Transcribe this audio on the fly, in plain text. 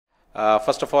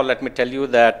First of all, let me tell you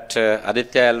that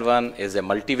Aditya L1 is a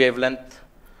multi-wavelength,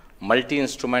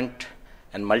 multi-instrument,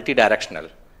 and multi-directional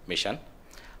mission.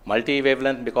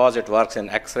 Multi-wavelength because it works in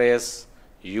X-rays,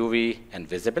 UV, and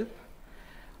visible.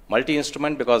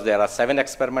 Multi-instrument because there are 7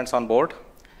 experiments on board.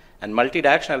 And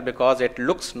multi-directional because it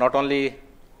looks not only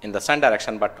in the sun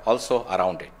direction but also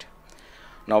around it.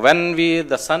 Now, when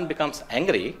the sun becomes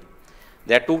angry,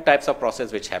 there are 2 types of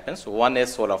process which happens. One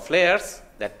is solar flares,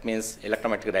 that means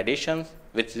electromagnetic radiation,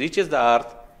 which reaches the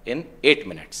Earth in 8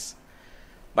 minutes.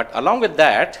 But along with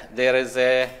that, there is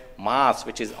a mass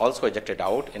which is also ejected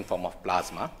out in form of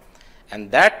plasma, and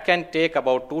that can take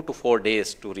about 2 to 4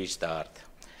 days to reach the Earth.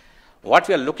 What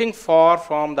we are looking for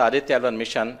from the Aditya L1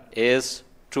 mission is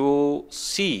to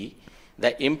see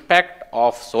the impact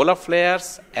of solar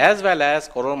flares as well as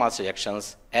coronal mass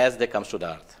ejections as they come to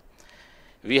the Earth.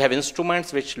 We have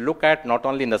instruments which look at not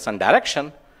only in the sun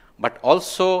direction, but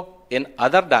also in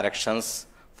other directions,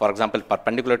 for example,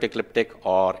 perpendicular to ecliptic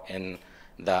or in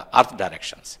the Earth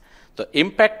directions. The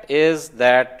impact is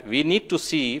that we need to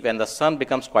see when the sun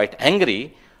becomes quite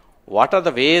angry, what are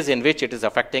the ways in which it is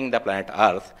affecting the planet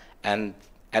Earth, and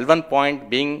L1 point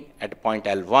being at point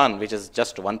L1, which is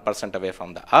just 1% away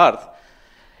from the Earth,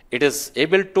 it is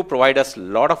able to provide us a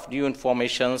lot of new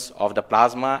informations of the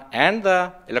plasma and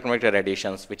the electromagnetic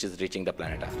radiations which is reaching the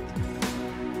planet Earth.